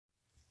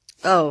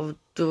Oh,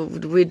 do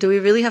we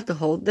really have to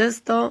hold this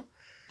though?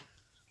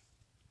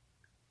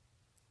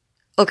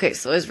 Okay,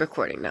 so it's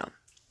recording now.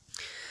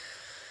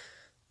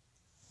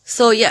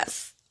 So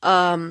yes,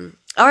 our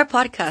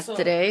podcast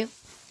today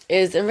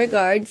is in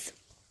regards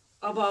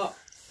about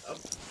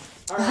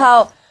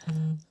how.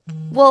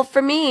 Well,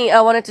 for me,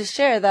 I wanted to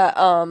share that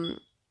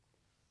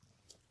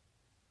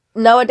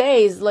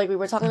nowadays, like we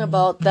were talking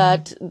about,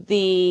 that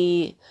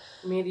the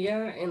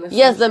media and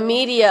the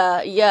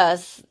media,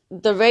 yes,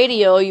 the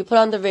radio. You put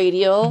on the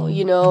radio,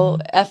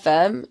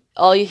 FM.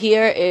 All you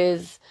hear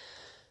is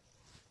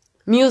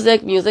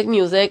music, music,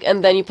 music,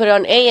 and then you put it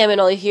on AM, and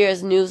all you hear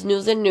is news,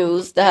 news, and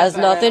news that has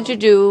nothing to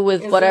do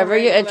with whatever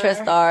your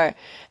interests are.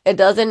 It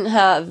doesn't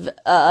have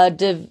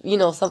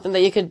something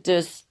that you could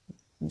just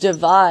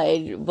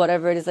divide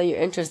whatever it is that you're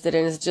interested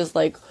in. It's just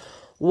like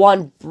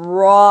one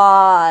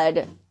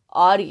broad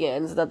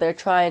audience that they're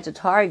trying to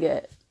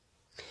target.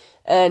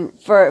 And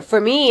for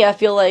me, I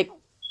feel like,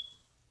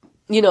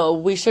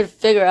 we should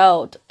figure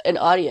out an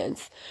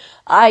audience.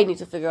 We need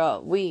to figure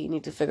out,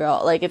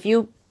 like, if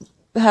you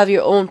have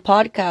your own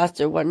podcast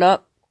or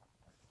whatnot,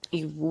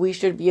 we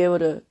should be able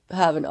to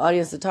have an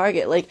audience to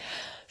target. Like,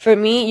 for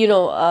me,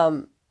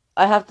 I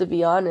have to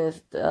be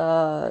honest,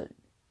 I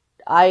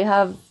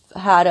have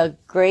had a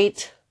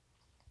great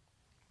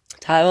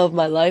time of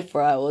my life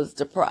where I was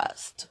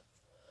depressed.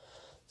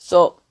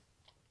 So,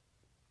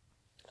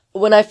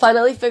 when I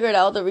finally figured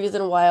out the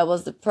reason why I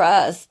was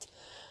depressed,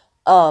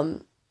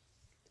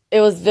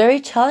 it was very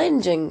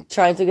challenging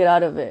trying to get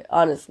out of it,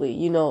 honestly.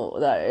 You know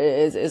that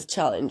it is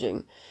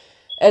challenging.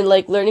 And,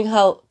 like, learning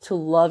how to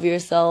love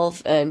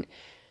yourself and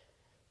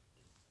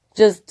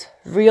just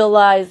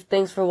realize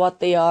things for what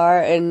they are,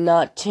 and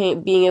not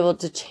being able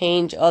to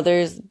change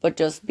others, but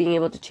just being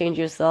able to change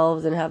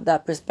yourselves and have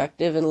that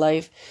perspective in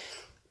life.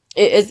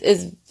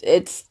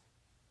 It's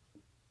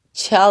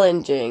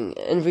challenging,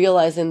 and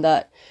realizing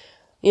that,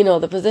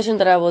 the position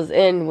that I was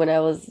in when I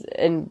was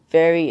in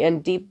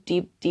deep,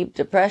 deep, deep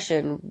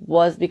depression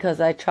was because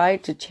I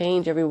tried to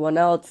change everyone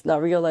else,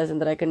 not realizing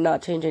that I could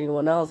not change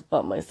anyone else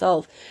but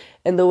myself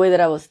and the way that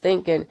I was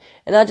thinking.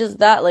 And not just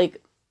that,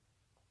 like,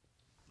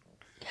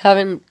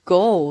 having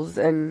goals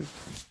and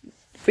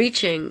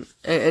reaching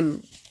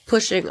and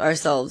pushing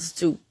ourselves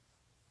to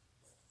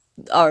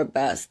our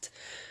best.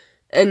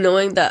 And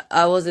knowing that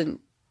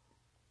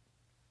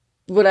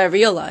when I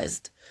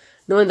realized,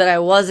 knowing that I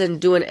wasn't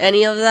doing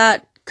any of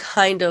that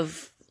kind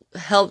of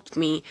helped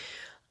me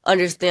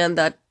understand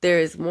that there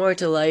is more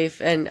to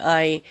life. And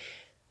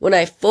when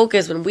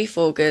we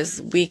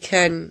focus, we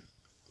can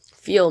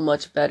feel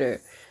much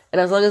better. And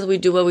as long as we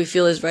do what we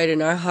feel is right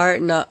in our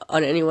heart, not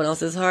on anyone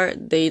else's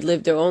heart, they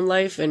live their own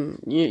life,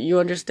 and you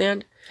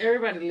understand?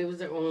 Everybody lives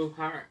their own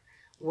heart.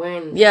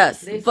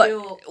 Yes, but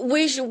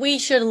we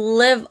should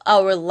live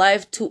our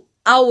life to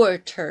our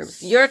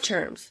terms, your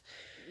terms.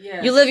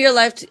 Yes. You live your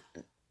life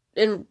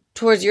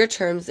towards your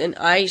terms, and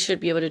I should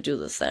be able to do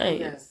the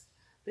same. Yes,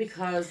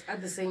 because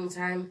at the same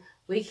time,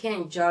 we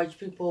can't judge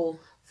people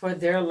for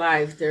their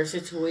life, their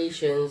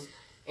situations,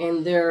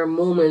 and their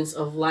moments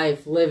of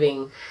life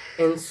living.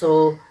 And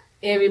so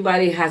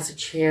everybody has a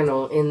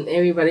channel, and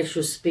everybody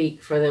should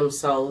speak for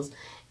themselves,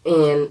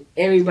 and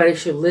everybody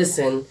should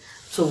listen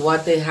to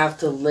what they have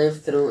to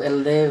live through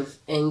and live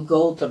and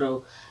go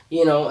through,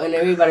 and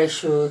everybody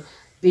should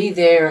be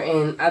there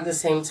and at the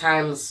same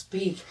time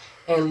speak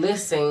and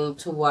listen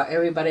to what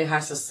everybody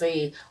has to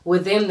say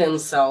within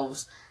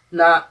themselves,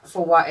 not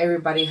for what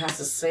everybody has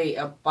to say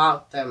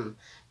about them.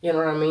 You know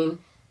what I mean?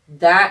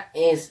 That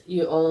is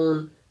your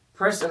own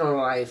personal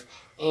life.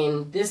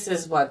 And this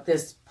is what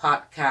this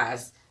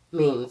podcast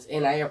means.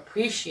 And I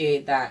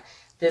appreciate that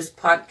this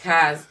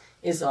podcast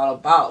is all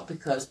about,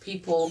 because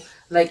people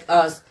like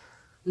us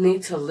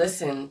need to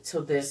listen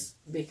to this,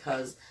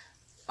 because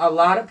a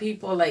lot of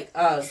people like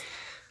us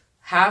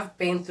have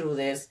been through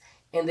this,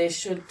 and they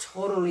should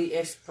totally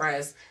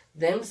express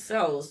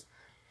themselves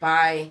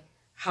by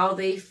how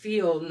they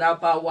feel, not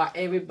about what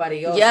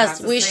everybody else has to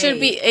say. Yes, we should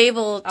be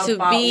able to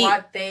about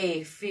what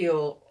they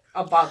feel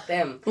about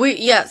them. We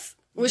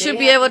should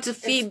be able to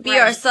be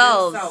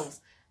ourselves.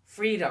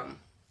 Freedom.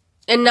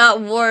 And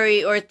not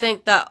worry or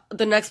think that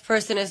the next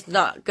person is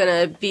not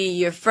gonna be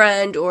your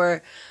friend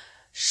or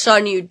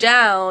shun you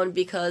down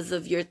because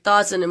of your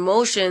thoughts and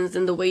emotions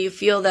and the way you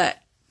feel that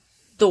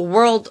the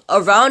world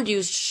around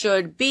you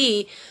should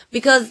be.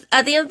 Because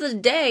at the end of the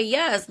day,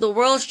 yes, the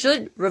world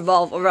should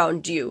revolve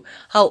around you.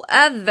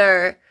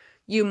 However,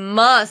 you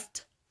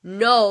must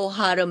know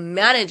how to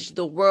manage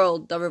the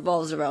world that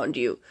revolves around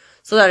you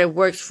so that it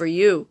works for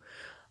you.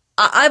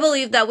 I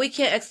believe that we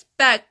can't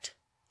expect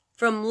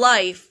from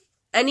life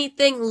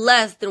anything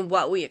less than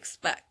what we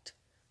expect.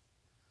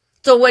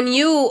 So when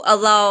you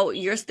allow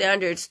your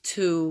standards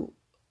to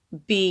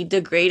be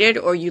degraded,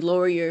 or you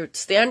lower your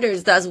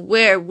standards, that's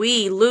where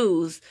we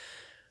lose.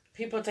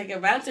 People take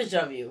advantage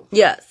of you.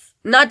 Yes.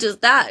 Not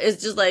just that.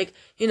 It's just like,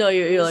 you're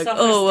like,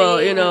 oh,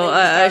 well,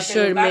 I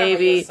should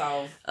maybe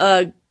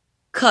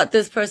cut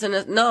this person.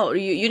 No,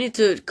 you need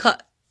to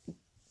cut.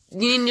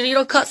 You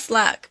don't cut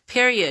slack,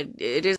 period. It is